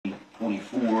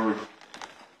24.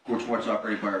 Court smart's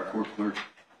operated by our court clerk,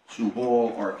 Sue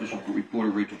Hall. Our official court reporter,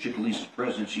 Rachel Chickalise, is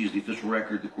present. She is the official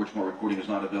record. The court smart recording is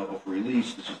not available for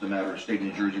release. This is the matter of State of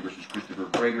New Jersey versus Christopher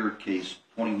Gregor, case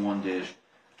 21-1881.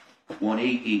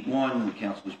 The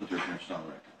counsel please put their appearances on the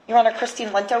record. Your Honor,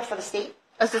 Christine Lento for the state.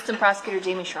 Assistant Prosecutor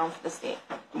Jamie Schroen for the state.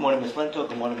 Good morning, Ms. Lento.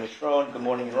 Good morning, Ms. Schroen. Good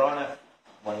morning, Your Honor.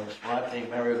 Good morning, Ms. Ferrante.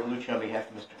 Mario Gallucci on behalf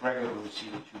of Mr. Gregor, who is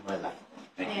seated to my left.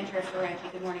 Thank you. Andrea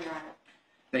Ferrante. Good morning, Your Honor.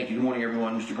 Thank you. Good morning,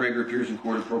 everyone. Mr. Gregor appears in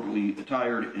court appropriately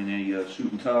attired in a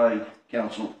suit and tie.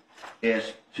 Counsel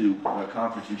asked to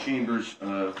conference in chambers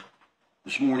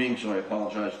this morning, so I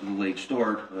apologize for the late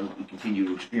start. We continue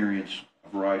to experience a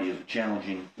variety of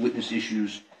challenging witness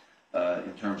issues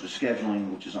in terms of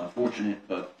scheduling, which is unfortunate,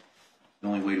 but the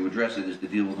only way to address it is to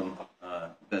deal with them the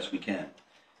best we can.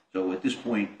 So at this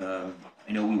point, I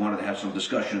know we wanted to have some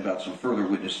discussion about some further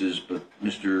witnesses, but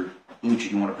Mr. Gallucci,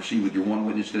 do you want to proceed with your one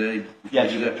witness today?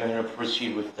 Yes, I'm going to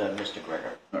proceed with Mr.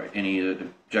 Gregor. All right. Any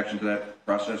objection to that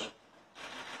process?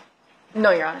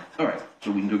 No, Your Honor. All right. So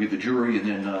we can go get the jury, and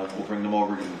then we'll bring them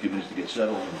over, give them a few minutes to get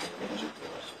settled.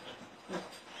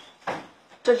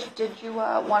 Judge, did you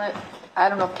want to, I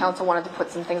don't know if counsel wanted to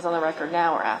put some things on the record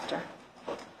now or after.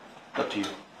 Up to you.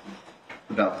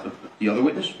 About the other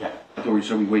witness? Yeah. I thought we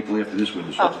said we wait till after this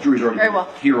witness. Oh, the jury's already very well.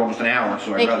 here almost an hour,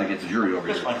 so I'd Thank rather you. get the jury over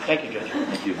That's here. fine. Thank you, Judge.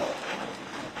 Thank you.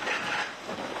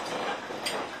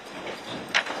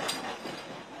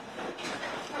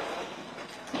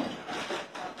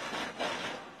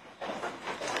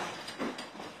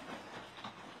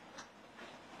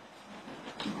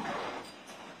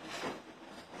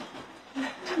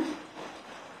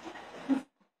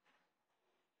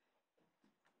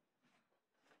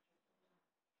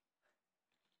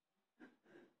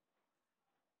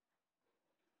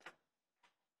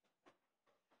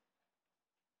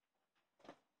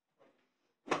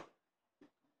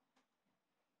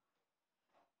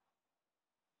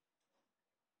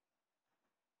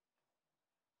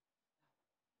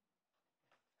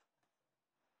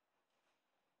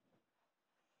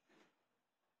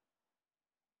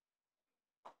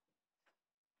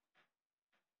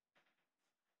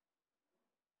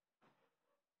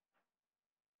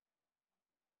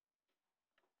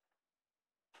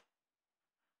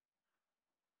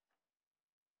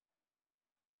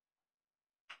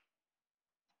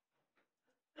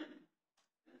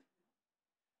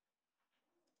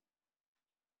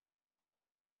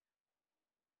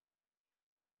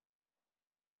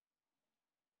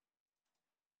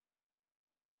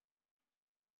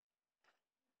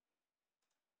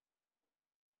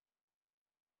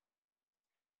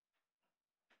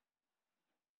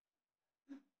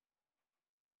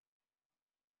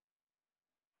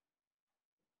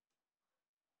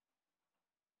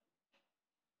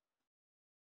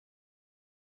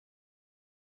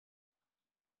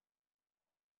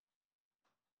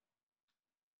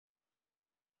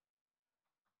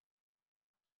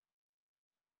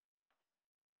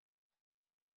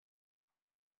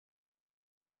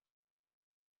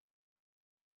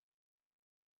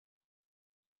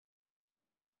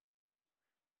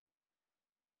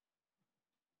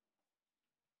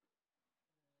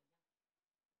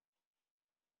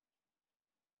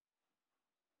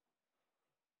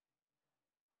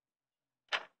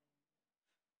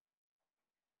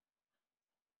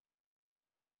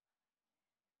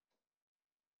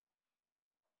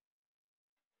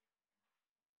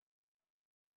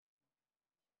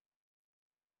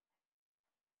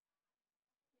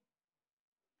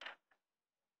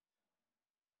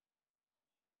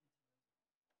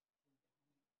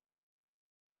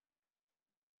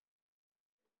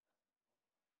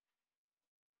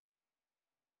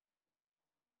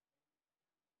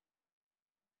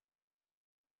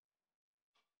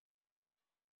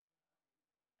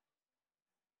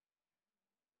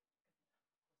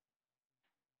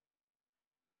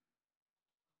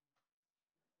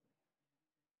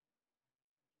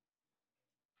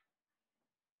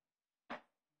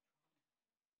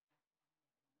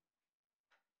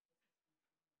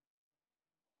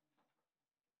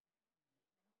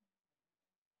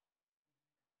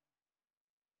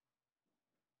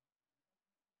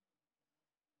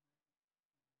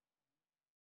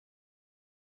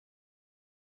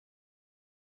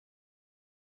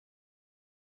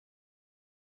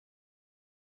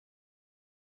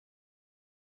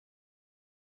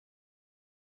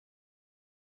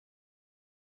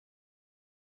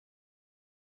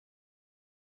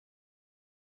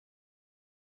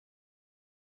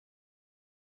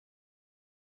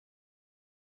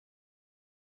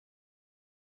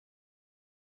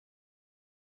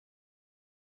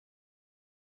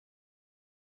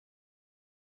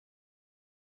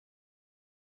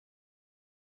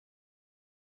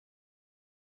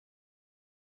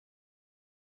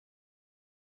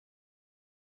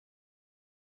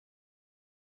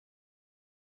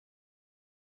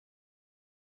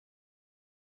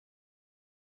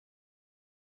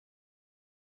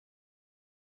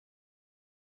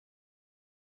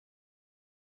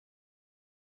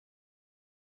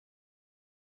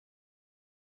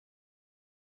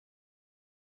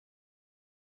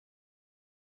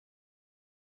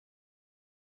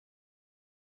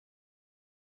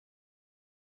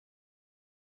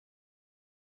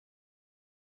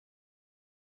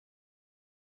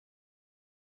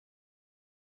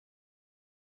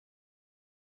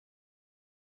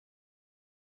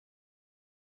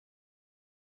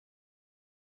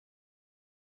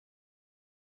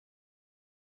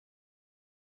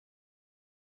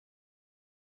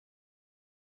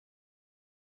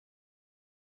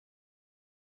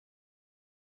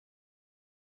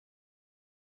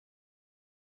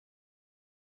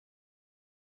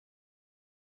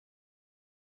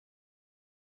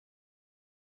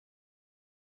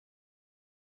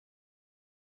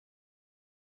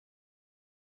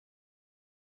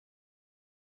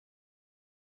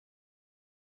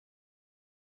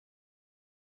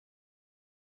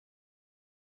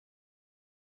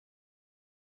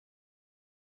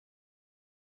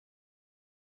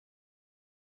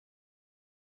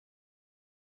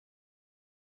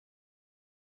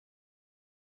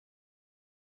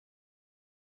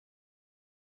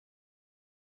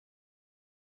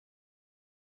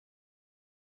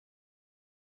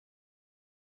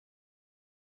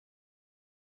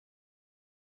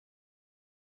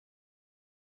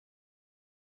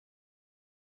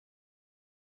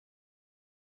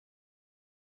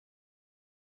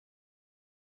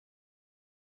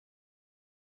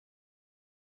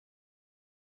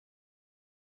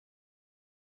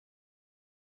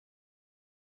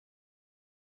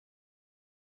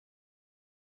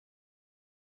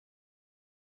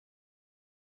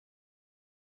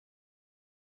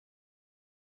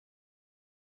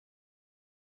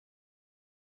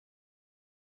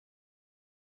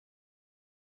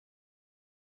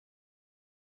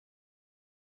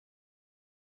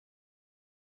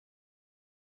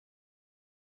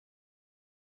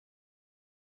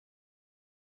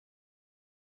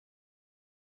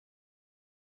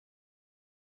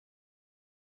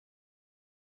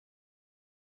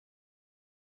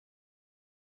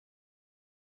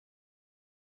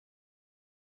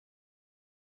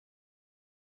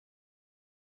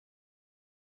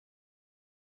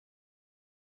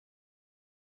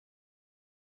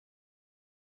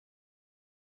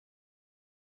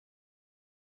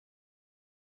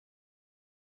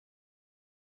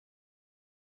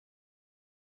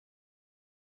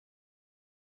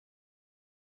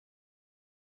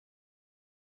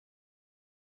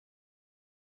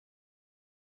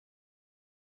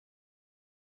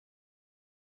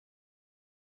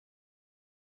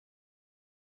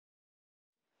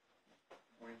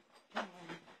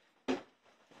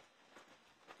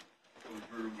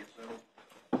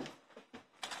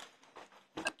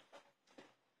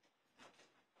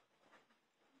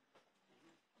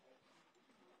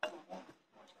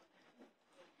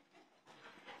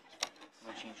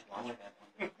 should watch that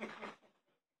one.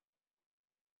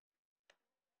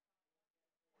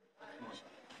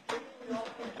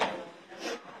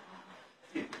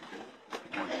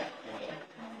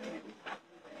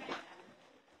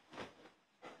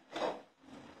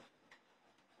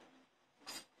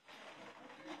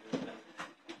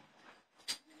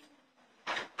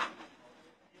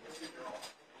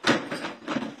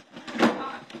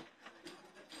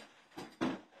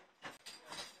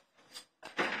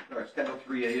 All right, it's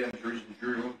 10:03 a.m. Bruises, New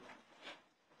Jersey.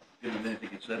 Give them a minute to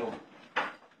get settled.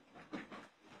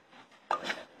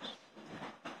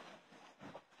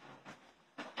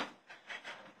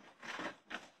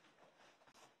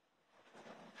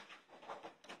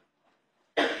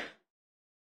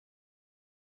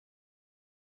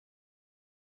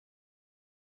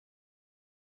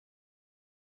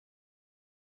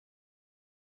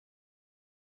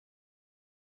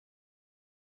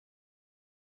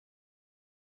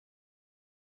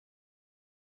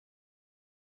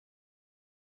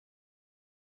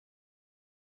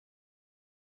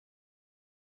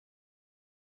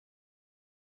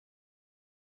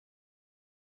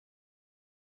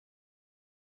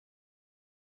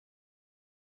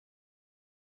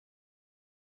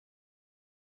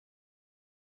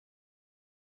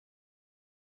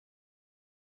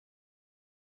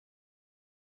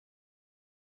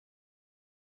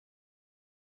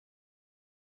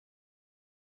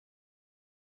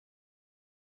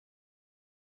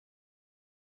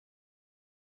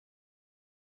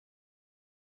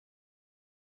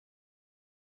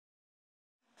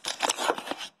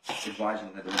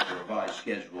 Advising that there is a revised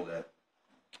schedule that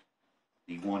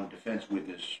the one defense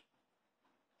witness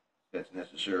that's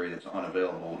necessary, that's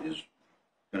unavailable, is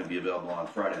going to be available on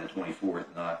Friday the 24th,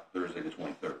 not Thursday the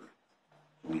 23rd.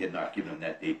 We had not given them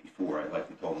that date before. I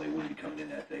likely told them they wouldn't be coming in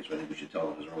that day, so I think we should tell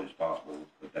them as early as possible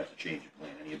that that's a change of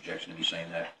plan. Any objection to me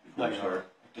saying that before we start?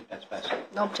 I think that's best.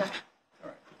 No objection. All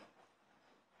right.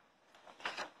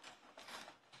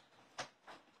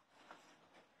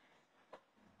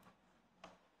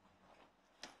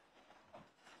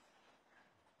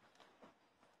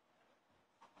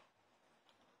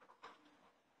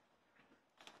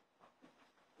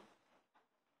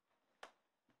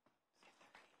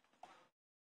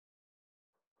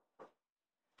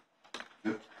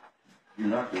 You're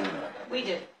not doing that. We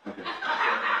did. Okay.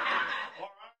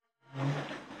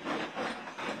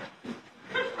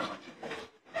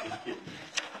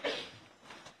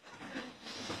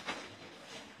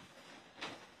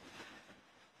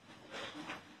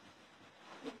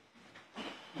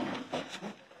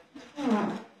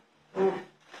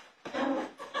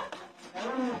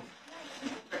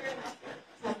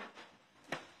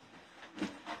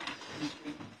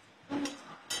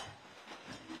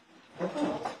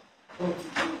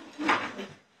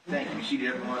 Thank you. Seated,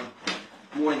 everyone.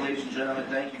 Good morning, ladies and gentlemen.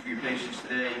 Thank you for your patience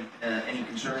today. Any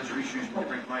concerns or issues you want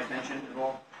to bring to my attention at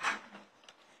all?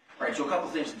 All right, so a couple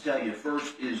things to tell you.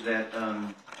 First is that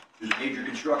there's a major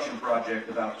construction project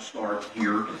about to start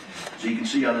here. So you can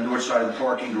see on the north side of the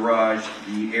parking garage,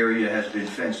 the area has been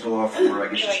fenced off for,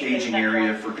 I guess, a staging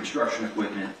area for construction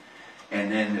equipment.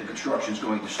 And then the construction is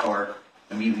going to start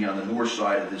immediately on the north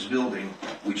side of this building,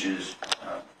 which is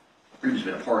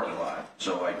previously been a parking lot.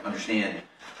 So I understand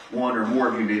one or more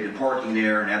of you may have been parking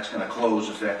there, and that's going to close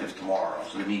effective tomorrow.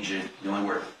 So that means the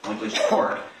only place to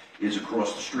park is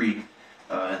across the street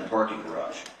in the parking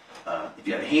garage. If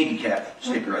you have a handicap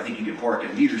sticker, I think you can park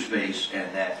in meter space,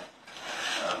 and that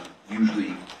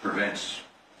usually prevents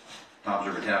Tom's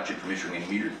River Township from issuing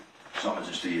any meter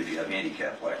summonses to you if you have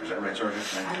handicap plaque. Is that right, Sergeant?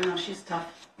 I don't know, she's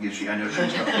tough. Yes, I know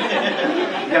she's tough.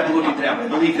 You have to look into that. I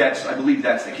believe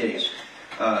that's the case.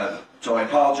 So I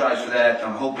apologize for that.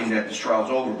 I'm hoping that this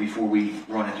trial's over before we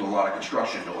run into a lot of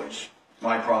construction noise.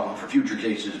 My problem for future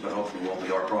cases, but hopefully it won't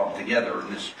be our problem together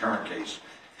in this current case.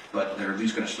 But they're at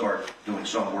least going to start doing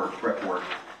some work, prep work,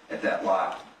 at that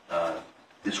lot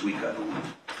this week, I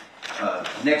believe.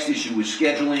 Next issue is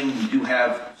scheduling. We do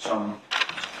have some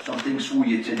things for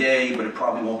you today, but it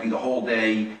probably won't be the whole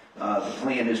day. The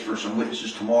plan is for some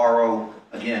witnesses tomorrow,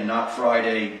 again, not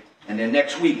Friday. And then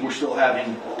next week, we're still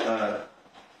having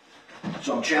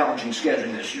some challenging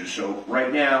scheduling issues. So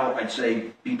right now, I'd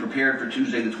say be prepared for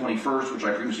Tuesday the 21st, which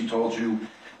I previously told you.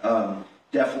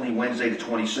 Definitely Wednesday the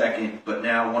 22nd, but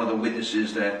now one of the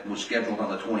witnesses that was scheduled on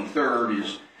the 23rd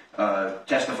is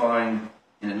testifying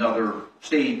in another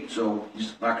state, so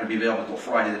he's not going to be available until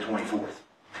Friday the 24th.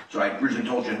 So I originally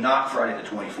told you not Friday the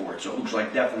 24th, so it looks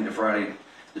like definitely the Friday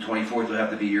the 24th will have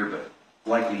to be here, but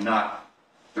likely not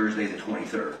Thursday the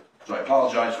 23rd. So I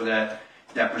apologize for that.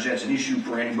 If that presents an issue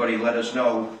for anybody, let us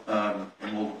know,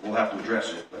 and we'll have to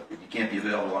address it. But if you can't be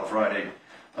available on Friday,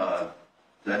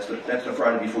 That's the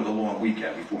Friday before the long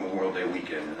weekend, before Memorial Day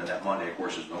weekend, and then that Monday, of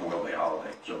course, is Memorial Day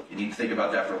holiday. So if you need to think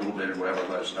about that for a little bit or whatever,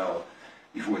 let us know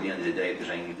before the end of the day if there's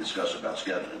anything to discuss about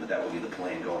scheduling, but that will be the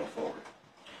plan going forward.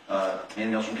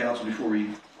 Anything else from council before we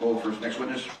go for next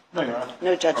witness? No, Your Honor.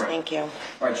 No, Judge, All right. thank you. All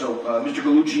right, so Mr.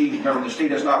 Gallucci, remember the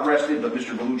state has not rested, but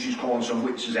Mr. Gallucci's calling some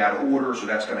witnesses out of order, so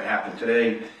that's going to happen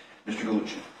today. Mr.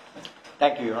 Gallucci.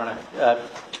 Thank you, Your Honor.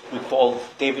 We call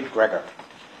David Gregor.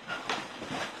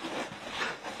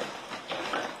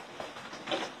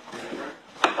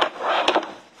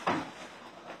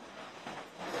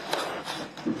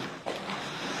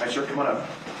 All right, sir, come on up.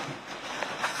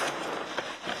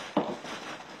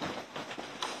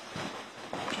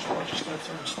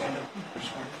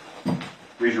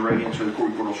 Raise your right hand so the court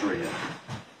reporter will swear you in.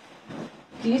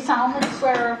 Do you solemnly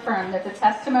swear or affirm that the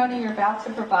testimony you're about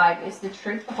to provide is the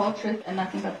truth, the whole truth, and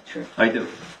nothing but the truth? I do.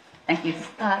 Thank you.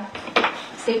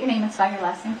 State your name and spell your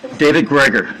last name, please. David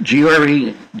Gregor, Gregor. Thank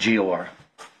you,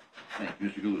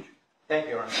 Mr. Gallucci. Thank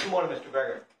you, Your Honor. Good morning, Mr.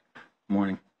 Gregor.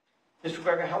 Morning. Mr.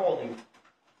 Gregor, how old are you?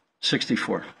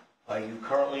 64. Are you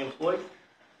currently employed?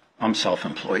 I'm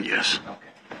self-employed, yes.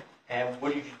 Okay. And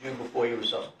what did you do before you were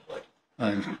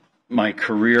self-employed? My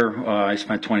career, I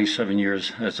spent 27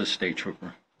 years as a state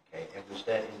trooper. Okay. And was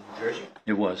that in New Jersey?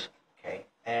 It was. Okay.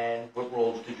 And what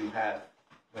roles did you have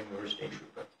when you were a state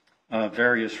trooper?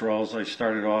 Various roles. I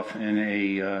started off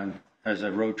in as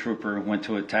a road trooper, went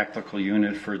to a tactical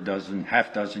unit for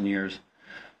half dozen years,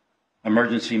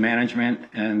 emergency management,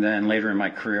 and then later in my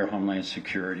career, Homeland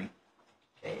Security.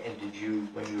 Okay. And did you,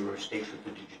 when you were a state trooper,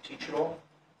 did you teach at all?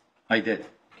 I did.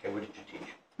 Okay. What did you teach?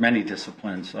 Many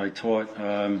disciplines. I taught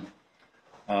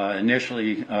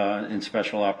initially in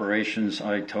special operations.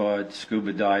 I taught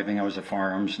scuba diving. I was a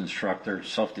firearms instructor,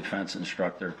 self-defense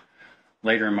instructor.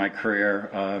 Later in my career,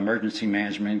 emergency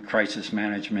management, crisis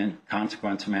management,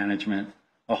 consequence management,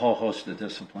 a whole host of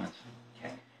disciplines.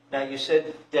 Okay. Now, you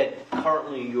said that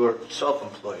currently you're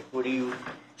self-employed. What are you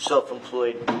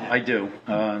self-employed at? I do.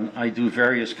 I do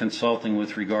various consulting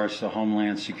with regards to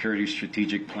Homeland Security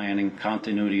strategic planning,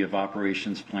 continuity of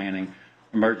operations planning,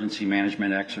 emergency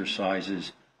management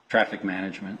exercises, traffic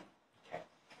management. Okay.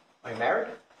 Are you married?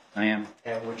 I am.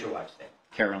 And what's your wife's name?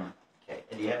 Carolyn. Okay.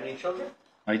 And do you have any children?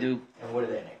 I do. And what are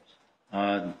their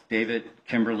names? David,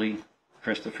 Kimberly,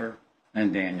 Christopher,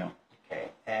 and Daniel. Okay.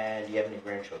 And do you have any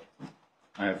grandchildren?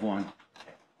 I have one.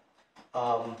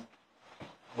 Okay.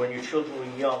 When your children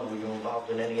were young, were you involved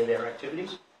in any of their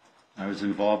activities? I was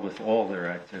involved with all their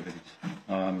activities.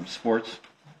 Sports,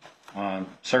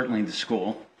 certainly the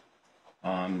school,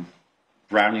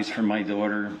 brownies for my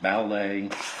daughter, ballet,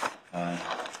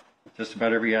 just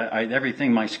about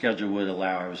everything my schedule would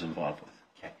allow I was involved with.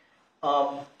 Okay.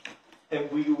 And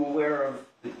were you aware of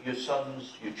your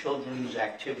your children's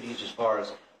activities as far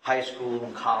as high school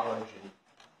and college and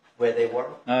where they were?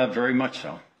 Very much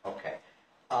so. Okay.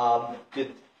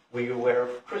 Were you aware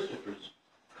of Christopher's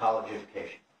college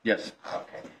education? Yes,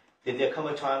 Okay. Did there come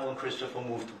a time when Christopher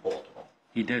moved to Baltimore?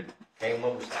 he did. Okay, and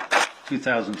when was that?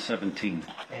 2017.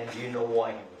 And do you know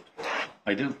why he moved to Baltimore?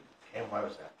 I do. Okay, and why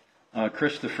was that?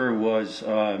 Christopher was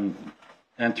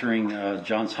entering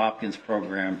Johns Hopkins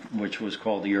program, which was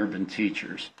called the Urban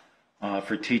Teachers,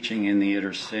 for teaching in the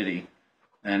inner city.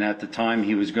 And at the time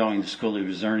he was going to school, he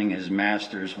was earning his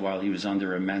master's while he was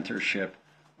under a mentorship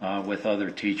with other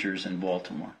teachers in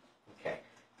Baltimore. Okay.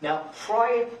 Now,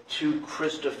 prior to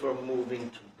Christopher moving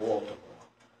to Baltimore,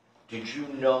 did you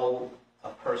know a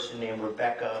person named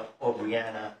Rebecca or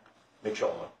Brianna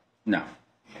Micciolo? No.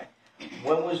 Okay.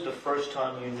 When was the first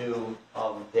time you knew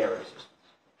of their existence?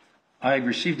 I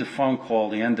received a phone call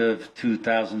the end of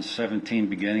 2017,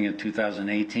 beginning of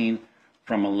 2018,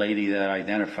 from a lady that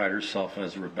identified herself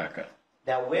as Rebecca.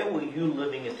 Now, where were you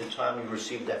living at the time you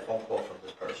received that phone call from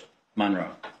this person?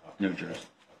 Monroe, New Jersey.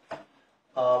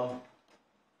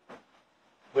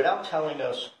 Without telling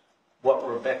us what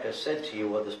Rebecca said to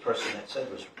you, or this person that said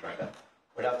was Rebecca,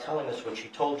 without telling us what she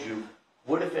told you,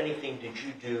 what, if anything, did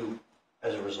you do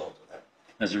as a result of that?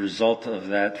 As a result of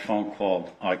that phone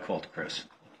call, I called Chris.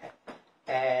 Okay.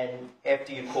 And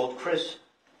after you called Chris,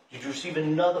 did you receive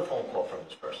another phone call from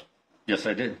this person? Yes,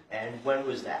 I did. And when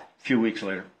was that? A few weeks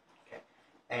later. Okay.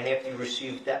 And after you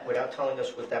received that, without telling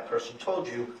us what that person told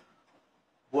you,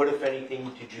 what, if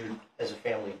anything, did you, as a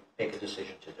family, make a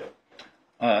decision to do?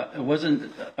 It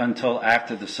wasn't until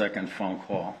after the second phone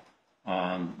call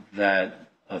that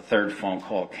a third phone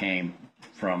call came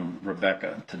from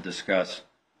Rebecca to discuss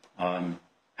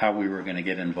how we were going to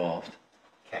get involved.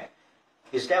 Okay.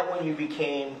 Is that when you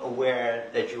became aware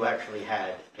that you actually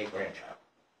had a grandchild?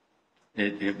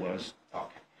 It was.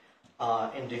 Okay.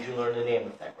 And did you learn the name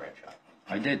of that grandchild?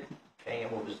 I did. Okay,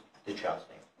 and what was the child's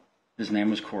name? His name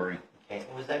was Corey. Okay,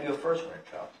 and was that your first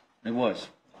grandchild? It was.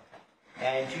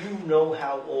 And do you know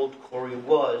how old Corey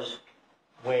was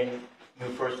when you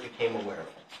first became aware of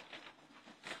him?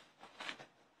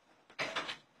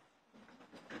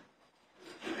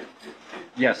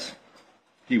 Yes.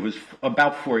 He was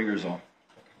about 4 years old.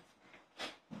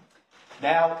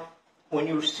 Now, when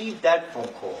you received that phone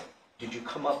call, did you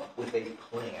come up with a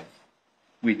plan?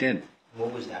 We did.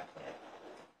 What was that plan?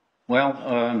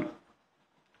 Well,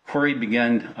 Corey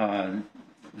began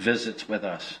visits with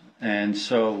us. And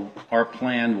so our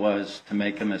plan was to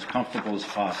make him as comfortable as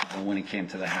possible when he came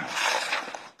to the house,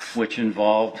 which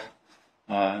involved,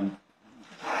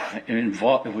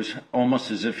 it was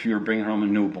almost as if you were bringing home a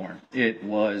newborn. It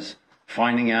was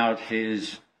finding out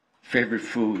his favorite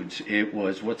foods. It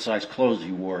was what size clothes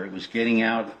he wore. It was getting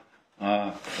out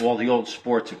all the old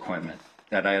sports equipment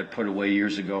that I had put away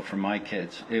years ago for my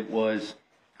kids. It was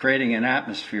creating an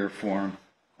atmosphere for him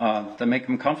to make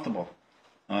him comfortable.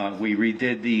 We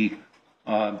redid the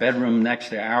bedroom next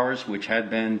to ours, which had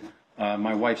been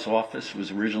my wife's office,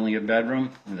 was originally a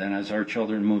bedroom. And then as our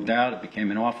children moved out, it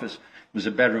became an office. It was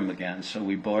a bedroom again. So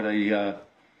we bought a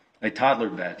toddler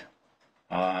bed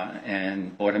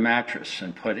and bought a mattress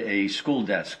and put a school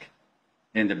desk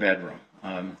in the bedroom.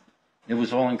 It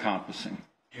was all encompassing.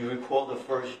 Do you recall the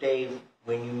first day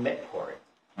when you met Corey?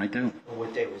 I do.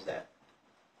 What day was that?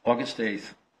 August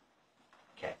 8th.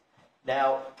 Okay.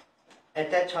 Now,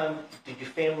 at that time, did your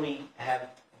family have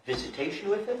visitation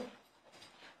with him?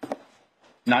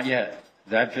 Not yet.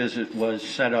 That visit was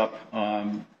set up,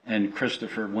 and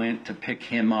Christopher went to pick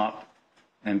him up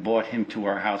and brought him to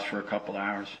our house for a couple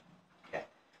hours. Okay.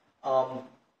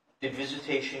 Did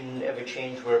visitation ever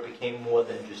change where it became more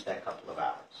than just that couple of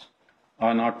hours?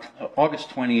 On August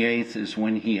 28th is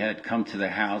when he had come to the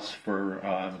house for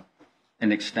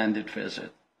an extended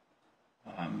visit.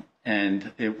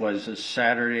 And it was a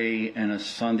Saturday and a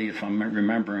Sunday, if I'm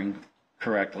remembering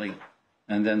correctly.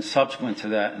 And then subsequent to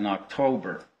that, in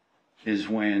October, is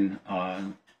when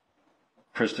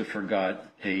Christopher got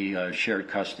a shared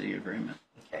custody agreement.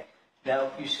 Okay. Now,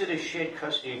 you said a shared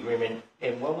custody agreement,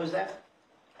 and when was that?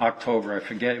 October, I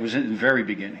forget. It was in the very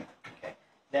beginning. Okay.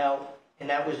 Now, and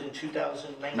that was in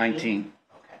 2019? 19.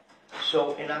 Okay.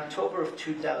 So in October of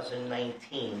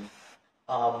 2019,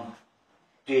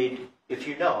 did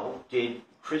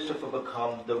Christopher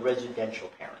become the residential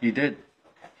parent? He did.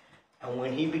 Okay. And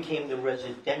when he became the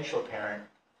residential parent,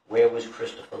 where was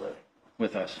Christopher living?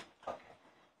 With us. Okay.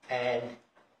 And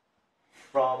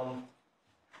from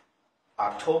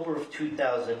October of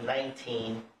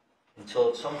 2019 until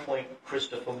at some point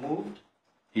Christopher moved?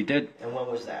 He did. And when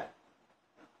was that?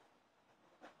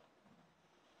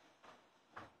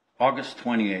 August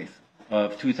 28th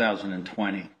of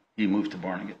 2020, he moved to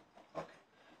Barnegat. Okay.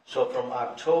 So from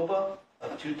October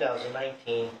of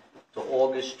 2019 to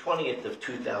August 20th of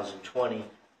 2020,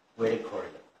 where did Corey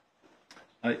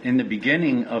live? In the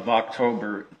beginning of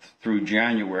October through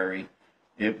January,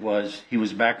 he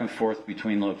was back and forth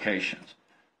between locations.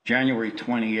 January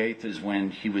 28th is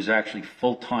when he was actually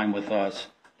full-time with us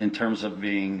in terms of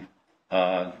being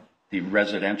the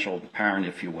residential parent,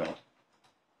 if you will.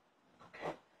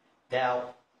 Okay.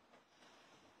 Now,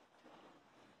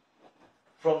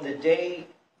 from the day,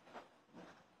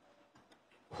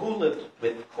 who lived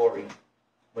with Corey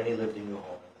when he lived in your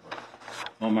home?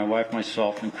 Well, my wife,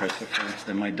 myself, and Christopher,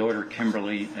 then my daughter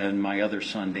Kimberly, and my other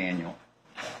son Daniel.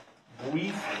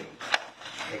 Briefly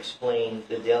explain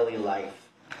the daily life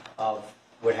of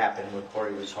what happened when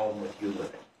Corey was home with you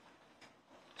living.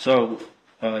 So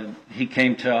he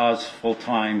came to us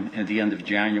full-time at the end of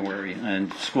January,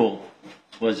 and school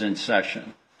was in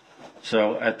session.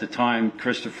 So at the time,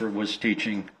 Christopher was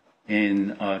teaching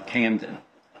in Camden,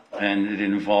 and it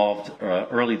involved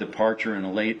early departure and a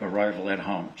late arrival at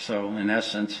home. So in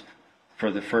essence, for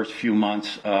the first few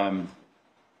months, I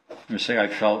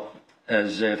felt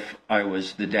as if I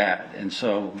was the dad. And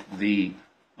so the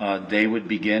day would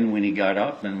begin when he got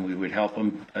up, and we would help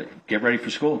him get ready for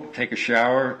school, take a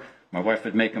shower. My wife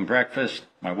would make him breakfast.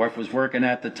 My wife was working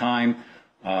at the time.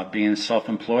 Being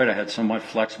self-employed, I had somewhat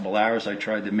flexible hours. I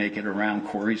tried to make it around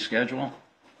Corey's schedule.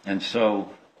 And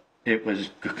so it was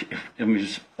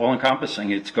all-encompassing.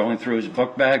 It's going through his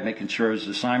book bag, making sure his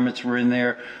assignments were in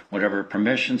there, whatever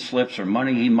permission slips or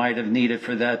money he might have needed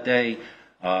for that day.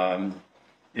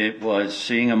 It was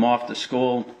seeing him off to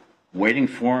school, waiting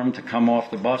for him to come off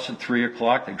the bus at 3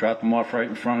 o'clock. They dropped him off right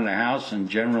in front of the house, and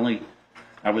generally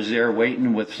I was there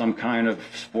waiting with some kind of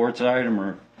sports item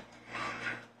or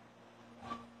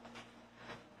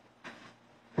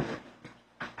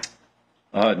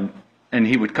and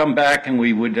he would come back and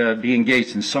we would be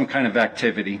engaged in some kind of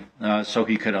activity so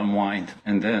he could unwind.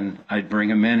 And then I'd bring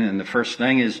him in, and the first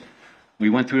thing is we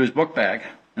went through his book bag.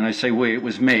 And I say, wait, it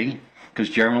was me, because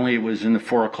generally it was in the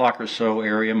 4 o'clock or so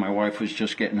area. My wife was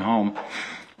just getting home.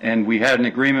 And we had an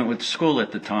agreement with the school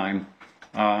at the time,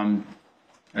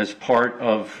 as part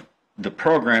of the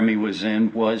program he was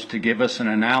in, was to give us an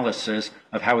analysis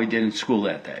of how he did in school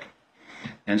that day.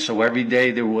 And so every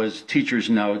day there was teacher's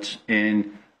notes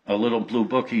in a little blue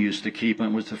book he used to keep,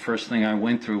 and it was the first thing I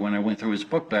went through when I went through his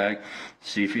book bag,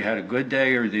 see if he had a good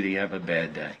day or did he have a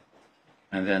bad day.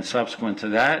 And then subsequent to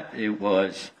that, it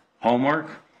was homework,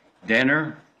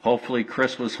 dinner. Hopefully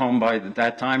Chris was home by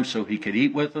that time so he could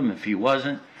eat with him. If he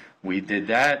wasn't, we did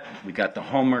that. We got the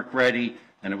homework ready,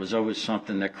 and it was always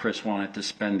something that Chris wanted to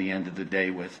spend the end of the day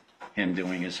with, him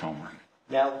doing his homework.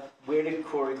 Now, where did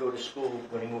Corey go to school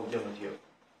when he moved in with you?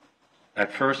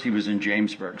 At first, he was in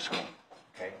Jamesburg School.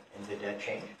 Okay, and did that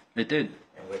change? It did.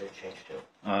 And where did it change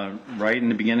to? Right in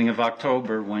the beginning of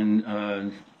October,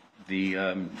 when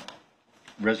the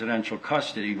residential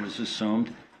custody was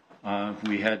assumed,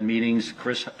 we had meetings,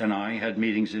 Chris and I had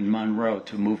meetings in Monroe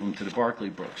to move him to the Barclay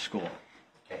Brook School.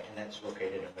 Okay, and that's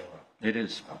located in Monroe. It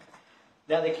is. Okay.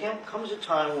 Now, there comes a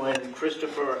time when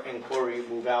Christopher and Corey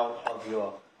move out of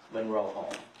your Monroe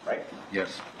home, right?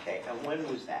 Yes. Okay, and when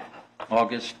was that?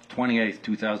 August 28th,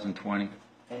 2020.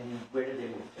 And where did they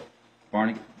move to?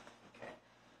 Barney? Okay.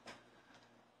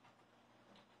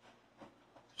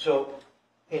 So,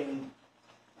 in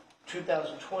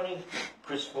 2020,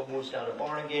 Christopher moves down to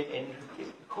Barnegat, and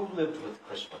who lived with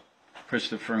Christopher?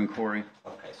 Christopher and Corey.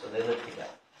 Okay, so they lived together.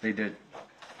 They did.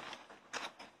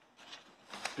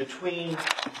 Between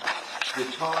the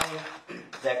time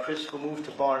that Christopher moved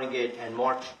to Barnegat and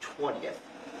March 20th,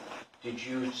 did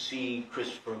you see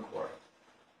Christopher and Corey?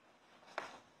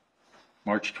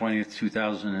 March 20th,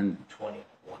 2000.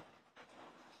 21.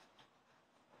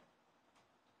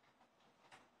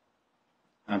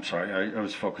 I'm sorry, I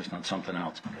was focused on something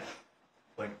else.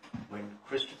 Okay. When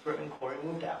Christopher and Corey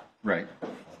moved out, Right. on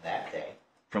that day,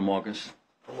 From August.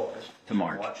 from August To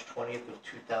March. March 20th of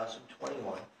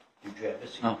 2021, did you ever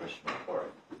see Oh. Christopher and Corey?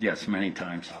 Yes, many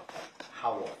times. Okay.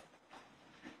 How often?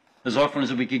 As often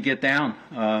as we could get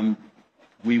down.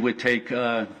 We would take,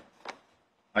 I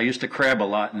used to crab a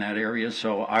lot in that area,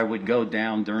 so I would go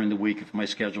down during the week if my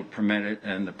schedule permitted,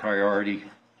 and the priority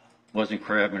wasn't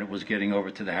crab and it was getting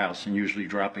over to the house and usually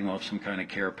dropping off some kind of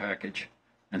care package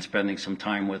and spending some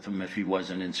time with him if he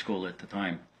wasn't in school at the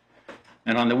time.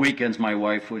 And on the weekends, my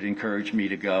wife would encourage me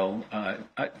to go.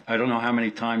 I don't know how many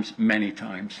times, many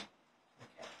times.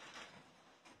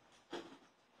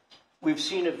 We've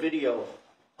seen a video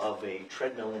of a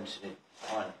treadmill incident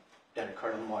that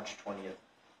occurred on March 20th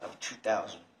of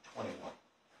 2021.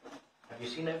 Have you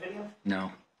seen that video?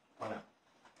 No, Why not?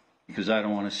 because I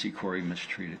don't want to see Corey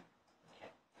mistreated.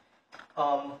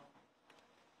 Okay.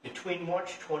 Between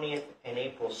March 20th and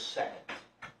April 2nd,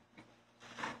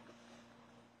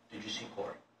 did you see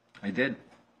Corey? I did,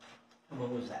 And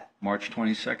when was that? March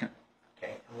 22nd.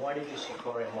 Okay. And why did you see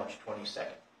Corey on March 22nd?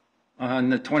 On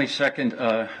the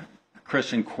 22nd,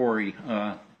 Chris and Corey,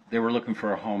 they were looking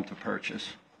for a home to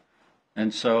purchase.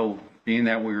 And so, being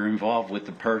that we were involved with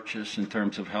the purchase in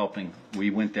terms of helping, we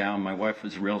went down, my wife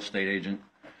was a real estate agent,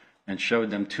 and showed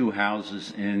them 2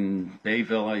 houses in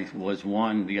Bayville. Was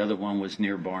one, the other one was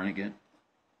near Barnegat.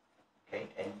 Okay.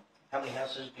 And how many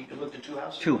houses? Did you look at 2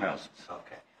 houses? 2 houses.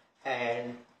 Okay.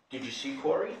 And did you see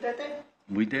Corey that day?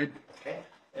 We did. Okay.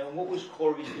 And what was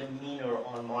Corey's demeanor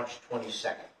on March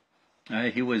 22nd?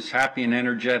 He was happy and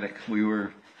energetic. We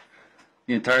were,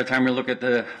 the entire time we looked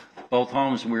at both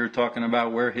homes, we were talking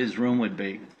about where his room would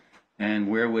be and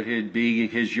where would it be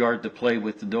his yard to play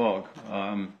with the dog.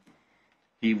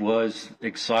 He was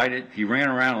excited. He ran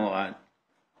around a lot.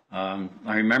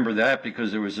 I remember that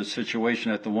because there was a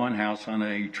situation at the one house on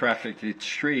a trafficked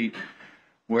street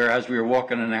where as we were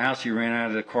walking in the house, he ran out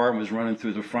of the car and was running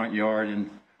through the front yard, and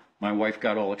my wife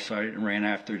got all excited and ran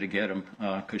after to get him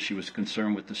because she was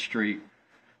concerned with the street.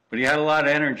 But he had a lot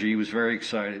of energy. He was very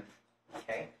excited.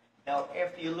 Okay. Now,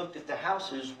 after you looked at the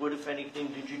houses, what, if anything,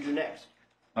 did you do next?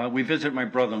 We visited my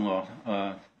brother-in-law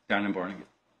down in Barnegat.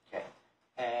 Okay.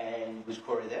 And was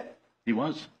Corey there? He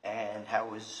was. And how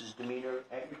was his demeanor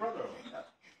at your brother-in-law's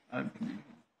house?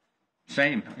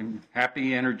 Same.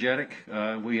 Happy, energetic.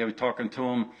 We were talking to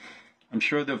him. I'm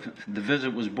sure the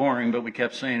visit was boring, but we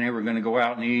kept saying, hey, we're going to go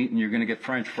out and eat, and you're going to get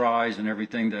French fries and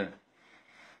everything to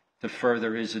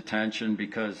further his attention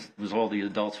because it was all the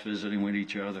adults visiting with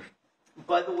each other.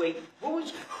 By the way, what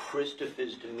was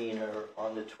Christopher's demeanor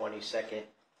on the 22nd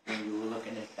when you were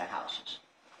looking at the houses?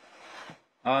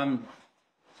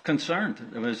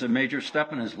 concerned. It was a major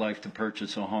step in his life to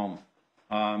purchase a home.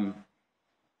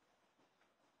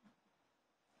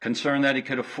 Concerned that he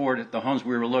could afford it. The homes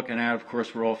we were looking at, of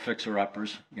course, were all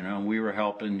fixer-uppers. You know, we were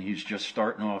helping. He's just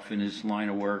starting off in his line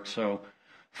of work, so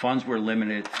funds were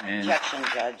limited. And Objection,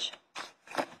 Judge.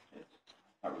 I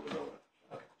really know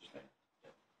that. Okay, just saying.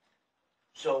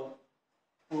 So,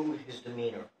 what was his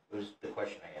demeanor? Was the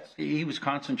question I asked. he was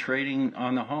concentrating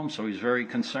on the home, so he's very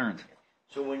concerned.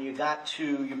 So when you got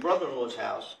to your brother-in-law's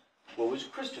house, what was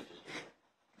Christopher's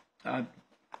demeanor?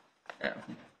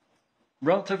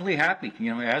 Relatively happy,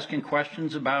 you know, asking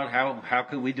questions about how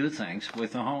could we do things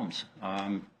with the homes.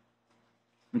 I'm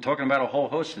talking about a whole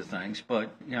host of things, but,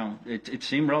 you know, it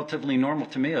seemed relatively normal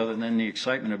to me other than the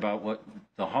excitement about what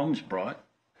the homes brought.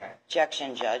 Okay.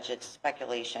 Objection, Judge. It's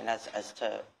speculation as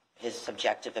to his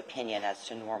subjective opinion as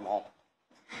to normal.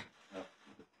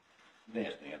 They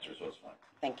asked the answer, so it's fine.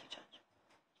 Thank you, Judge.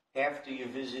 After you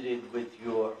visited with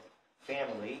your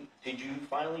family, did you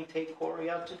finally take Corey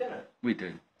out to dinner? We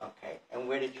did. Okay. And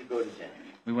where did you go to dinner?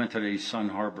 We went to the Sun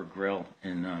Harbor Grill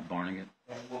in Barnegat.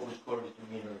 And what was Corey's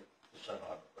demeanor at the Sun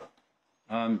Harbor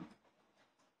Grill?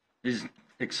 He's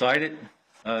excited,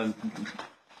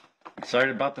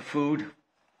 excited about the food,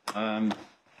 and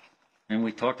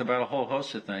we talked about a whole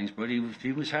host of things, but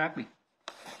he was happy.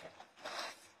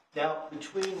 Now,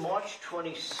 between March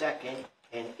 22nd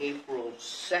and April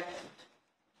 2nd,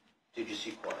 did you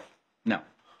see Corey? No,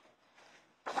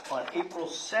 On April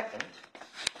 2nd,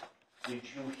 did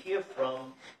you hear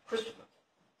from Christopher?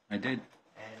 I did.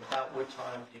 And about what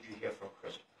time did you hear from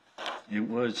Christopher? It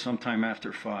was sometime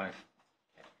after 5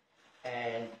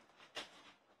 And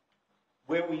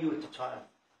where were you at the time?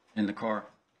 in the car.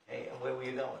 Okay, and where were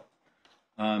you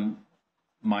going?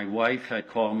 My wife had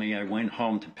called me. I went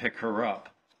home to pick her up,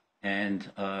 and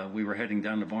we were heading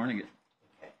down to Barnegat.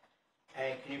 Okay.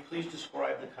 And can you please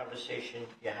describe the conversation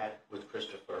you had with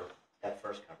Christopher, that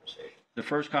first conversation? The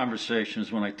first conversation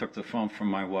is when I took the phone from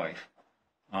my wife.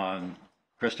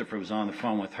 Christopher was on the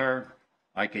phone with her.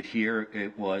 I could hear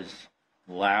it was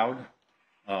loud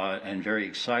and very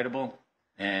excitable,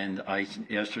 and I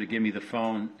asked her to give me the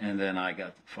phone, and then I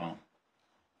got the phone.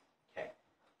 Okay.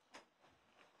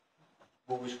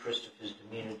 What was Christopher's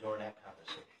demeanor during that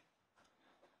conversation?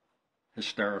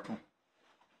 Hysterical.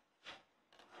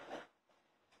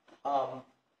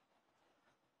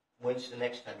 When's the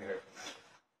next time you heard from Christopher?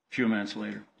 A few minutes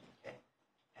later. Okay.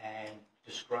 And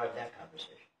describe that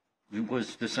conversation. It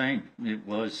was the same. He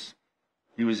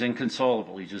was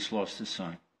inconsolable. He just lost his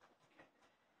son.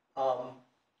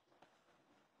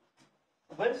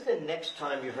 When's the next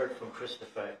time you heard from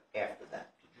Christopher after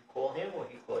that? Did you call him or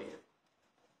he call you?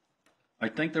 I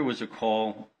think there was a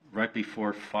call right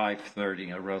before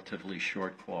 5:30, a relatively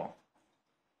short call.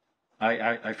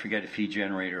 I forget if he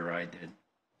generated or I did.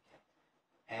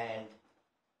 And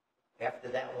after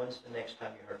that, when's the next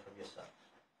time you heard from your son?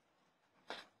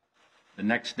 The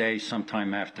next day,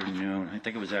 sometime afternoon, I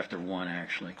think it was after 1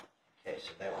 actually. Okay,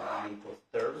 so that would be April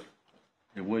 3rd.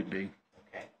 It would be.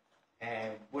 Okay.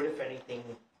 And what, if anything,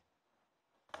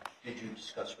 did you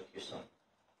discuss with your son?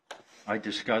 I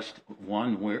discussed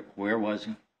one, where was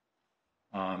he?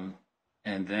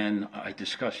 And then I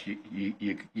discussed,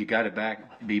 you got to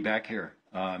be back here.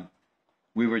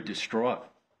 We were distraught.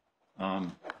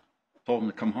 Told him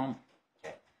to come home.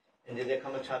 Okay. And did there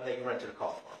come a time that you rented a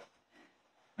car for him?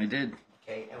 I did.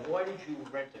 Okay. And why did you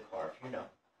rent a car, if you know?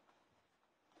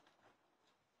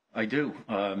 I do.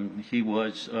 He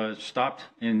was stopped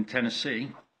in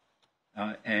Tennessee,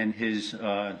 and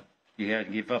he had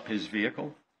to give up his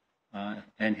vehicle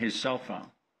and his cell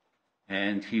phone,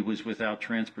 and he was without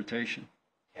transportation.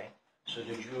 Okay. So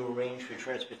did you arrange for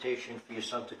transportation for your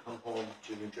son to come home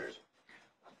to New Jersey?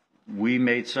 We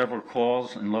made several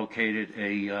calls and located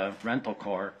a rental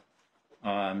car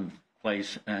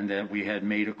place, and that we had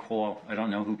made a call. I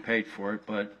don't know who paid for it,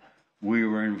 but we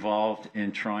were involved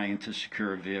in trying to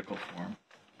secure a vehicle for him.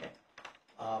 Okay.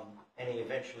 And he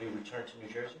eventually returned to New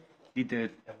Jersey? He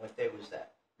did. And what day was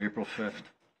that? April 5th.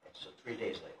 Okay, so 3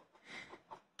 days later.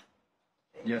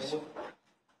 Okay. Yes.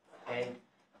 And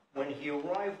when he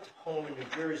arrived home in New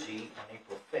Jersey on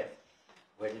April 5th,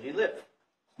 where did he live?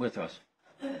 With us.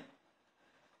 After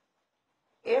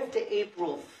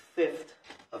April 5th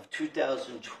of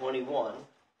 2021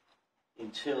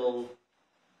 until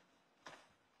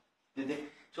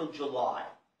July,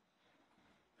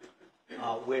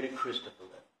 where did Christopher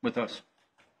live? With us.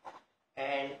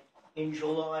 And in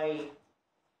July,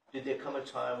 did there come a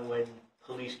time when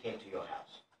police came to your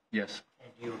house? Yes.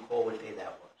 And do you recall what day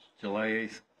that was? July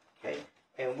 8th. Okay.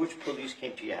 And which police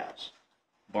came to your house?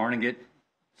 Barnegat,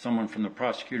 someone from the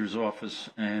prosecutor's office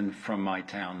and from my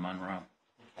town, Monroe.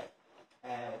 Okay.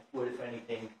 And what, if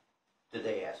anything, did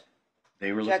they ask?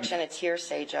 They were looking, Objection, it's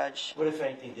hearsay, Judge. What, if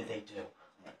anything, did they do?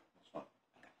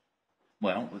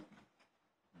 well,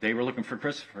 they were looking for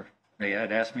Christopher. They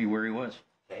had asked me where he was.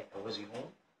 Okay. And was he home?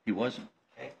 He wasn't.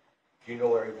 Okay. Do you know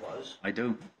where he was? I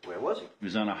do. Where was he? He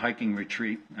was on a hiking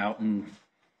retreat out in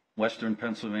western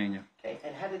Pennsylvania. Okay.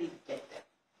 And how did he get there?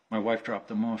 My wife dropped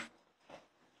him off.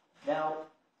 Now,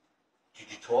 did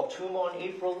you talk to him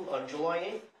on July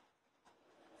 8th?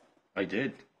 I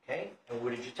did. Okay. And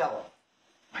what did you tell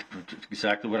him?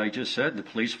 Exactly what I just said. The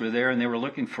police were there and they were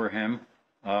looking for him.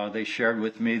 They shared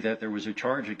with me that there was a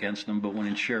charge against him, but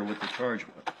wouldn't share what the charge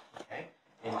was. Okay.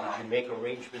 And did you make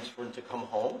arrangements for him to come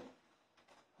home?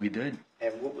 We did.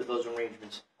 And what were those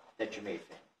arrangements that you made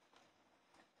for him?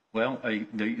 Well,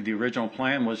 the original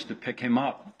plan was to pick him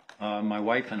up, my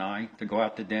wife and I, to go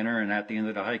out to dinner, and at the end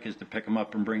of the hike is to pick him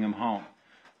up and bring him home.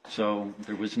 So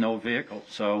there was no vehicle.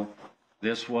 So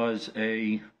this was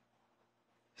a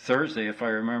Thursday, if I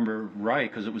remember right,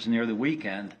 because it was near the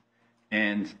weekend.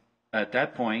 And at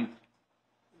that point,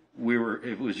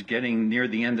 it was getting near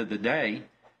the end of the day,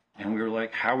 and we were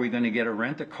like, how are we going to get a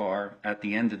rent-a-car at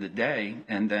the end of the day?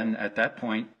 And then at that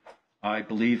point, I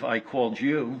believe I called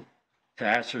you to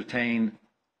ascertain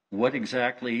what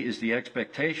exactly is the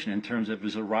expectation in terms of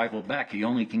his arrival back. He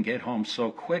only can get home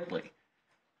so quickly.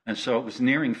 And so it was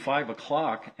nearing 5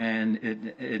 o'clock, and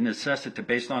it necessitated,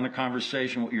 based on the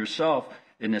conversation with yourself,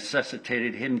 it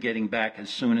necessitated him getting back as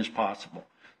soon as possible.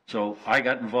 So I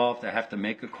got involved. I have to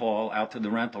make a call out to the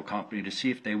rental company to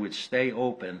see if they would stay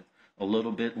open a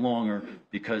little bit longer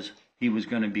because he was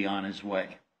going to be on his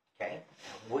way. Okay. And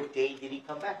what day did he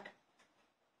come back?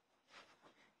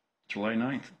 July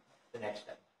 9th. The next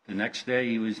day. The next day,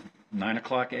 he was 9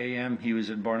 o'clock a.m. He was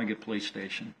at Barnegat Police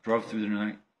Station. Drove through the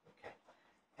night. Okay.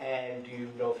 And do you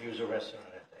know if he was arrested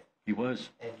on that day? He was.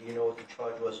 And do you know what the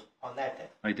charge was on that day?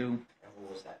 I do. And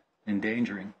what was that?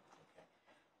 Endangering.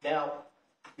 Okay. Now,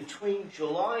 between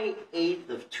July 8th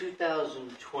of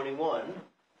 2021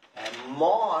 and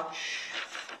March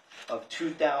of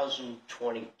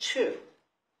 2022,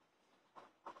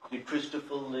 did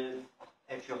Christopher live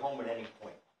at your home at any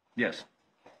point? Yes.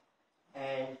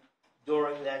 And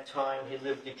during that time he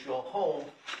lived at your home,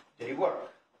 did he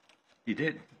work? He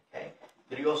did. Okay.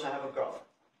 Did he also have a girlfriend?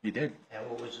 He did. And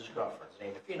what was his girlfriend's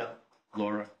name, if you know?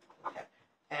 Laura. Okay.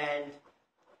 And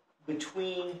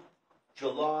between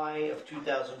July of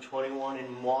 2021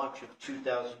 and March of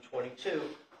 2022,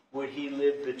 would he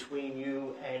live between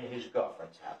you and his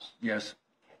girlfriend's house? Yes.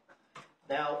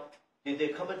 Now, did there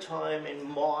come a time in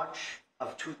March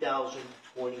of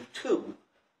 2022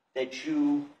 that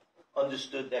you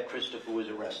understood that Christopher was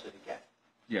arrested again?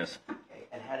 Yes. Okay.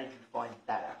 And how did you find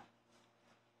that out?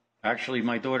 Actually,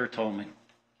 my daughter told me.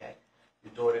 Okay.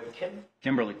 Your daughter, Kim?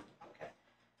 Kimberly. Okay.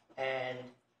 And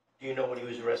do you know what he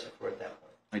was arrested for at that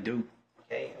point? I do.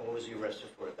 Okay. And what was he arrested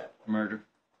for at that point? Murder.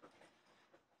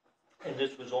 And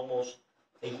this was almost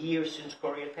a year since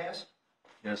Corey had passed?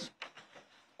 Yes.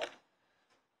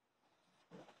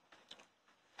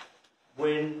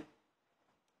 When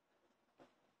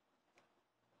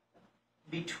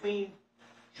between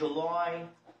July,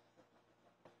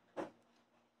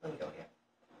 let me go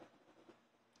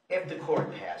here. After Corey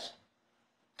passed,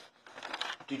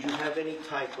 did you have any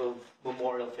type of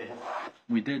memorial for him?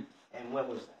 We did. And when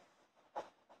was that?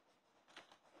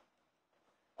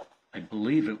 I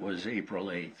believe it was April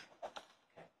 8th.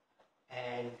 Okay.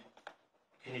 And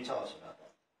can you tell us about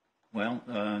that?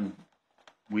 Well,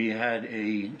 we had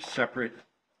a separate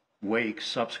wake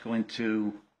subsequent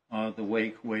to the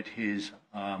wake with his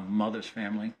mother's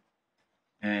family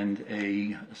and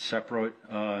a separate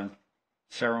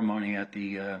ceremony at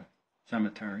the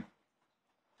cemetery.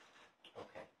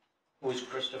 Okay. Was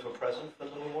Christopher present for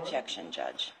the memorial? Objection,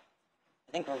 Judge.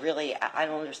 I think we're really, I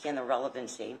don't understand the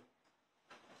relevancy.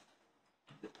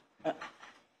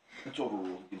 That's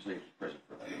overruled. You can say it's present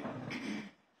for that.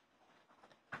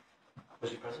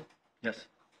 Was he present? Yes.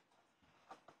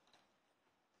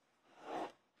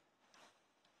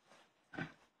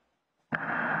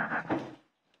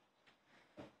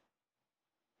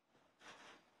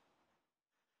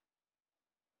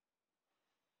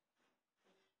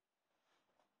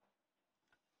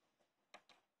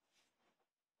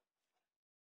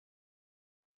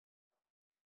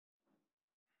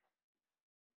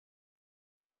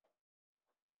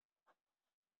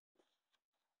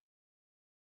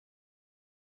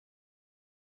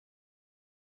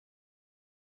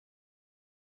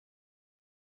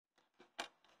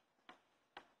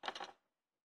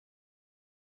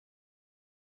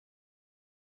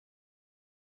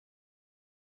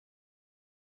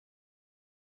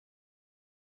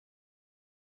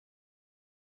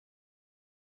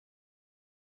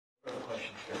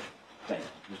 questions, sir. Thank you.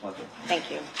 Ms. Lutton.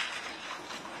 Thank you.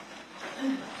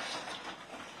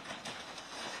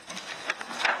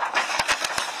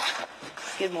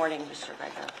 Good morning, Mr.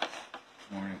 Gregor.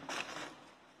 Morning.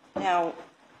 Now,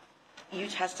 you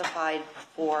testified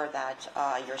before that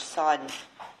your son,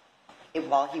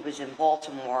 while he was in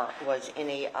Baltimore, was in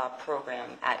a program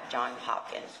at Johns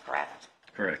Hopkins, correct?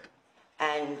 Correct.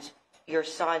 And your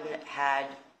son had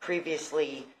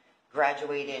previously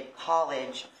graduated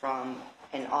college from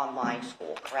an online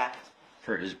school, correct?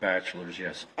 For his bachelor's,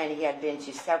 yes, And he had been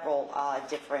to several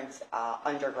different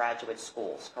undergraduate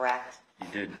schools, correct? he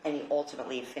did. And he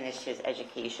ultimately finished his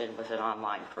education with an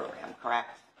online program,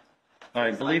 correct? I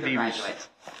His believe undergraduate.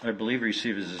 he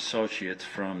received his associates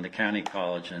from the county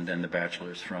college and then the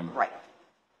bachelor's from Right.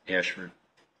 Ashford.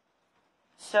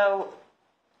 So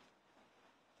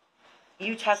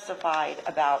you testified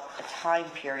about a time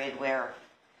period where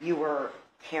you were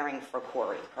caring for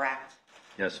Corey, correct?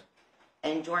 Yes,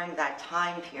 And during that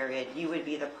time period, you would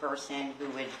be the person who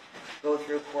would go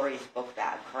through Corey's book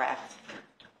bag, correct?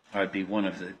 I'd be one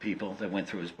of the people that went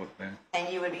through his book bag,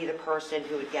 And you would be the person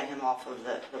who would get him off of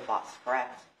the bus,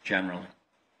 correct? generally.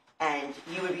 And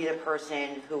you would be the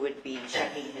person who would be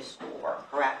checking his schoolwork,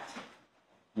 correct?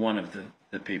 One of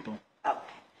the people. Okay.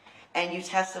 And you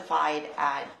testified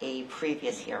at a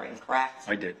previous hearing, correct?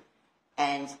 I did.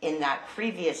 And in that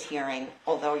previous hearing,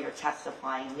 although you're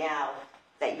testifying now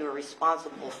that you were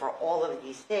responsible for all of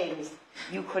these things,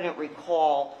 you couldn't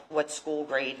recall what school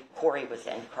grade Corey was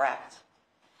in, correct?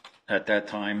 At that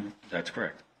time, that's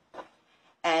correct.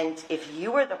 And if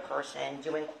you were the person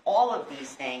doing all of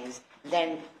these things,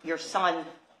 then your son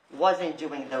wasn't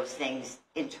doing those things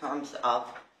in terms of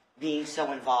being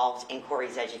so involved in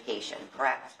Corey's education,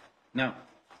 correct? No,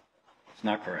 it's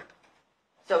not correct.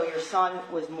 So your son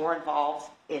was more involved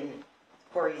in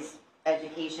Corey's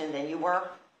education than you were?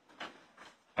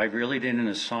 I really didn't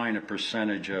assign a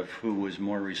percentage of who was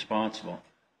more responsible.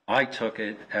 I took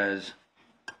it as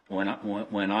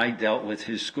when I dealt with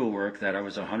his schoolwork that I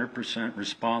was 100%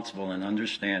 responsible in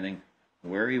understanding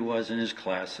where he was in his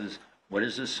classes, what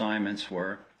his assignments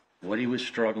were, what he was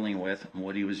struggling with, and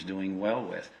what he was doing well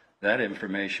with. That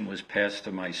information was passed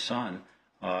to my son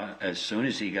as soon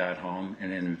as he got home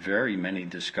and in very many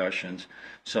discussions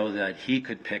so that he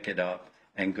could pick it up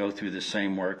and go through the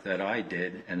same work that I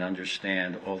did and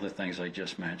understand all the things I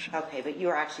just mentioned. Okay, but you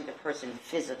were actually the person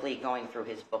physically going through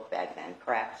his book bag then,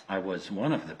 correct? I was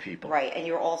one of the people. Right, and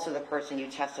you're also the person you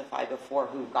testified before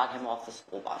who got him off the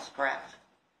school bus, correct?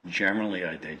 Generally,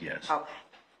 I did, yes. Okay.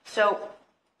 So,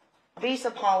 based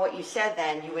upon what you said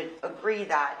then, you would agree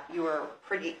that you were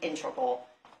pretty integral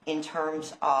in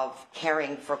terms of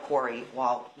caring for Corey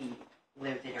while he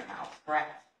lived in your house,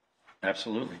 correct?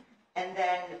 Absolutely. And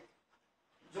then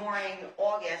during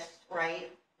August, right,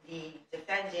 the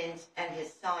defendant and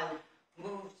his son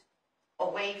moved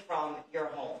away from your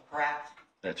home, correct?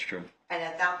 That's true. And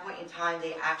at that point in time,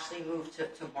 they actually moved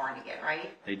to Barnegat,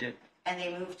 right? They did. And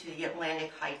they moved to the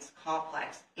Atlantic Heights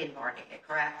complex in Barnegat,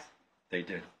 correct? They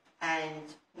did. And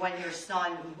when your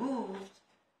son moved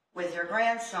with your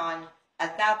grandson,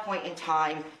 at that point in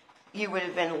time, you would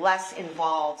have been less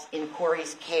involved in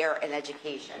Corey's care and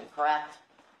education, correct?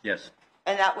 Yes,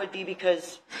 And that would be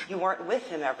because you weren't with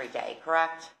him every day,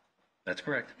 correct? that's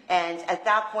correct. And at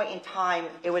that point in time,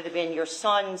 it would have been your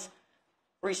son's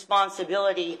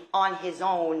responsibility on his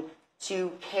own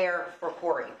to care for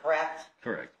Corey, correct?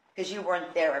 Correct. Because you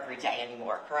weren't there every day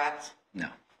anymore, correct? No.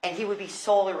 And he would be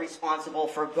solely responsible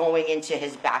for going into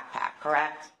his backpack,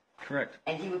 correct? Correct.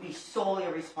 And he would be solely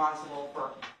responsible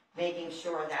for making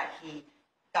sure that he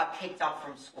got picked up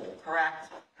from school,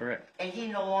 correct? Correct. And he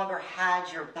no longer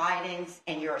had your guidance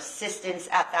and your assistance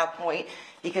at that point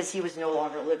because he was no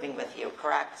longer living with you,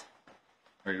 correct?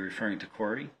 Are you referring to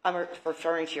Corey? I'm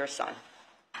referring to your son.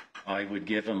 I would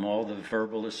give him all the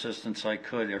verbal assistance I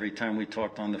could every time we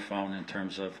talked on the phone in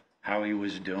terms of how he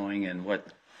was doing and what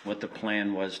the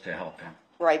plan was to help him.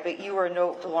 Right, but you were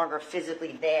no longer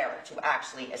physically there to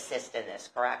actually assist in this,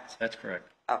 correct? That's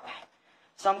correct. Okay.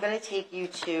 So I'm going to take you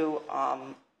to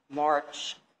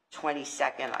March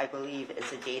 22nd, I believe is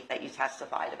the date that you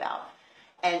testified about.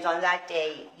 And on that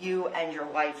day, you and your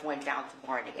wife went down to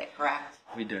Barnegat, correct?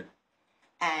 We did.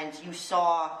 And you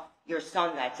saw your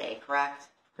son that day, correct?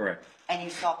 Correct. And you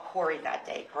saw Corey that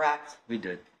day, correct? We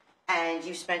did. And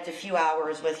you spent a few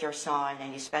hours with your son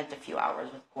and you spent a few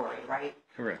hours with Corey, right?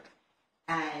 Correct.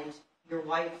 And your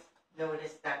wife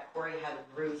noticed that Corey had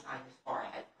a bruise on his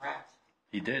forehead, correct?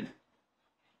 He did.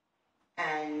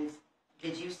 And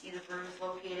did you see the bruise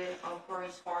located on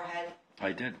Corey's forehead?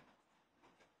 I did.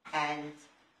 And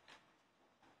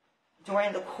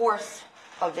during the course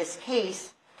of this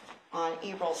case, on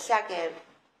April 2nd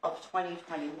of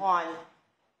 2021,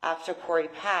 after Corey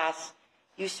passed,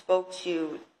 you spoke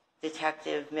to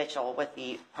Detective Mitchell with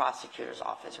the prosecutor's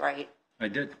office, right? I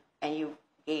did. And you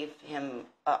gave him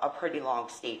a pretty long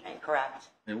statement, correct?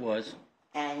 It was.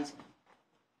 And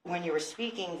when you were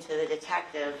speaking to the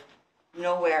detective,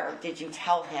 nowhere did you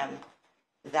tell him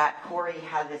that Corey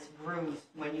had this bruise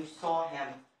when you saw him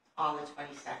on the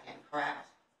 22nd, correct?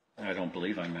 I don't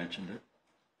believe I mentioned it.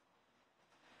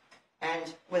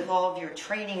 And with all of your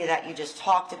training that you just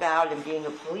talked about and being a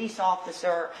police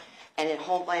officer and in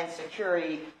Homeland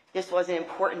Security, this wasn't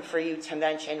important for you to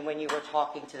mention when you were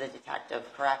talking to the detective,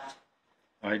 correct?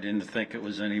 I didn't think it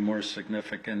was any more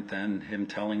significant than him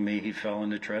telling me he fell in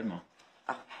the treadmill.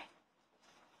 Okay.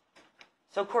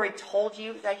 So Corey told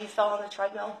you that he fell on the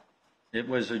treadmill? It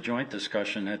was a joint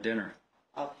discussion at dinner.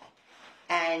 Okay.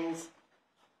 And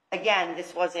again,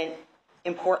 this wasn't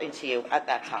important to you at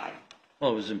that time?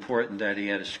 Well, it was important that he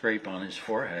had a scrape on his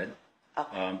forehead,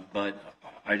 Okay. but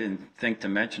I didn't think to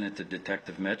mention it to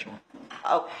Detective Mitchell.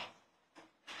 Okay.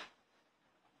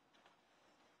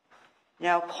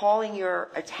 Now, calling your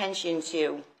attention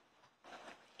to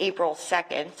April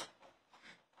 2nd,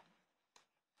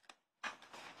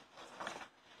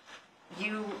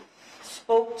 you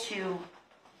spoke to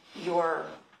your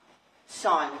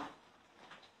son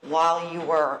while you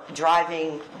were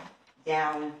driving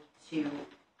down to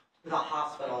the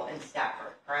hospital in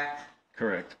Stafford, correct?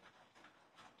 Correct.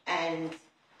 And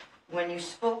when you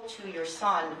spoke to your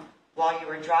son while you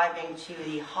were driving to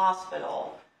the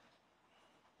hospital,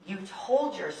 you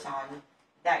told your son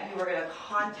that you were going to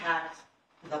contact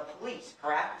the police,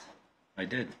 correct? I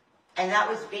did. And that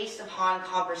was based upon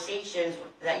conversations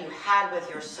that you had with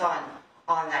your son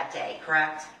on that day,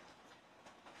 correct?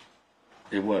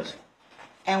 It was.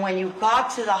 And when you got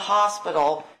to the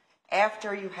hospital,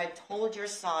 after you had told your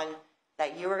son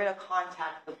that you were going to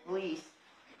contact the police,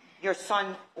 your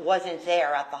son wasn't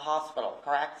there at the hospital,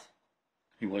 correct?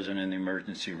 He wasn't in the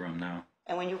emergency room now.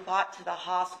 And when you got to the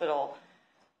hospital,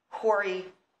 Corey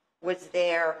was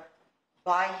there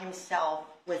by himself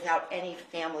without any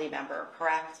family member,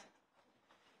 correct?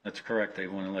 That's correct. They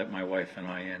wouldn't let my wife and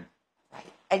I in. Right.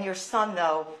 And your son,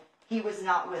 though, he was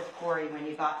not with Corey when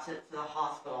you got to the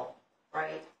hospital,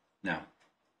 right? No.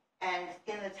 And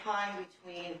in the time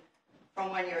between from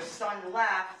when your son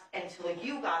left until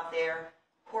you got there,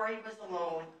 Corey was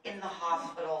alone in the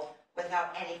hospital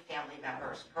without any family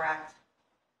members, correct?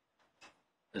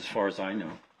 As far as I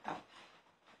know.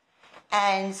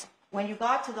 And when you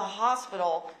got to the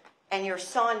hospital and your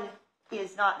son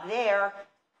is not there,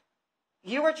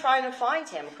 you were trying to find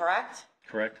him, correct?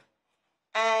 Correct.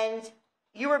 And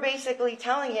you were basically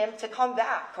telling him to come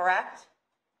back, correct?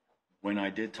 When I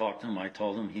did talk to him, I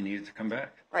told him he needed to come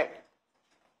back. Right.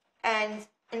 And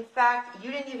in fact,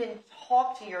 you didn't even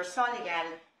talk to your son again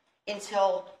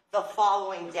until the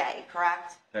following day,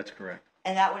 correct? That's correct.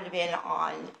 And that would have been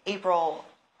on April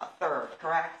 3rd,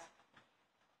 correct?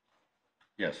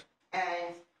 Yes.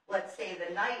 And let's say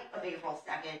the night of April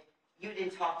 2nd, you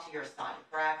didn't talk to your son,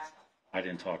 correct? I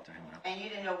didn't talk to him. No. And you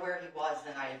didn't know where he was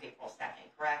the night of April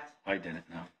 2nd, correct? I didn't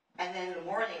know. And then the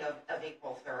morning of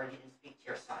April 3rd, you didn't speak to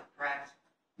your son, correct?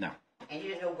 No. And you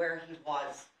didn't know where he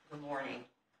was the morning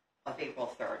of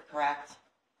April 3rd, correct?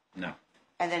 No.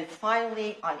 And then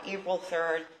finally, on April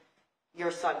 3rd,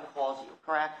 your son called you,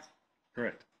 correct?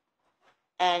 Correct.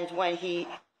 And when he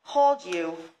called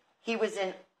you, he was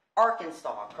in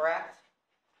Arkansas, correct?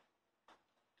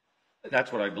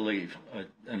 That's what I believe,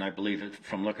 and I believe it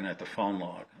from looking at the phone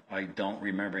log. I don't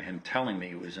remember him telling me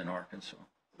he was in Arkansas.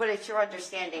 But it's your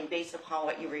understanding, based upon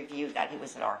what you reviewed, that he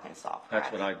was in Arkansas, correct?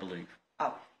 That's what I believe.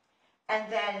 Oh.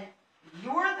 And then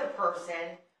you're the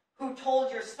person who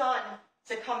told your son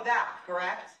to come back,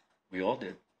 correct? We all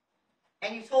did.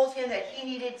 And you told him that he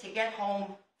needed to get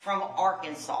home from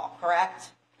Arkansas, correct?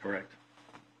 Correct.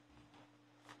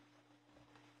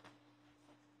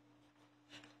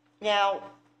 Now,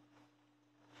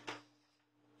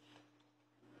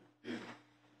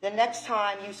 the next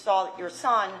time you saw your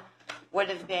son would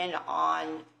have been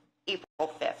on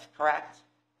April 5th, correct?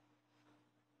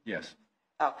 Yes.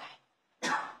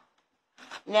 Okay.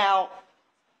 Now,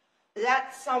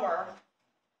 that summer,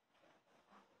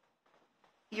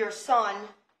 your son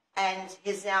and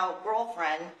his now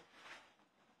girlfriend,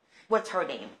 what's her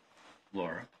name?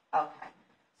 Laura. Okay.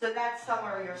 So that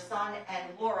summer, your son and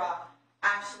Laura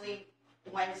actually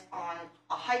went on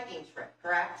a hiking trip,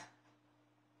 correct?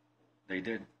 They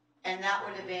did. And that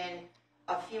would have been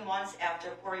a few months after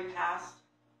Corey passed?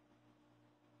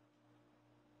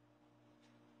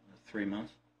 3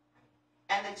 months.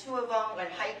 And the two of them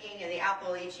went hiking in the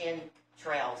Appalachian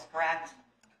trails, correct?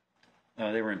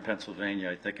 They were in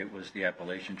Pennsylvania. I think it was the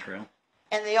Appalachian Trail.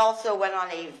 And they also went on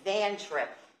a van trip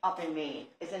up in Maine.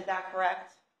 Isn't that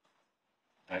correct?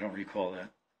 I don't recall that.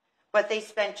 But they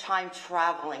spent time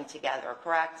traveling together,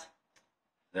 correct?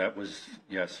 That was,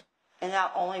 yes, And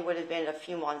that only would have been a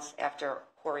few months after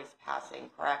Corey's passing,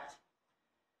 correct?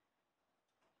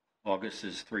 August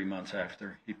is 3 months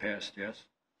after he passed, yes.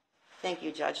 Thank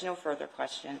you, Judge. No further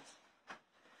questions.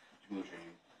 Yes,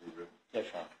 Your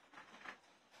Honor.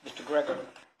 Mr. Gregor,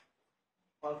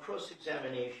 on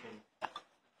cross-examination,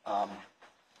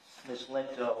 Ms.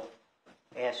 Lento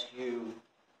asked you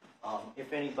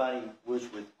if anybody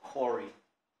was with Corey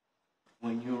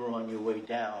when you were on your way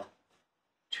down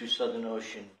to Southern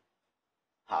Ocean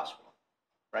Hospital,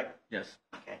 right? Yes,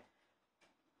 Okay.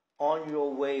 On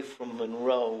your way from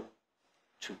Monroe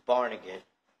to Barnegat,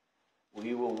 were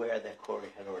you aware that Corey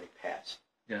had already passed?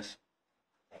 yes.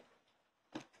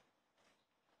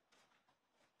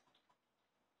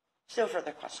 No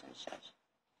further questions, Judge.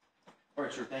 All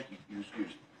right, sir, thank you. You're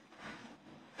excused.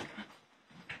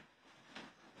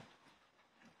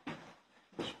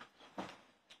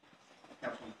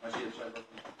 Councilman, I see the side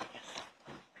button.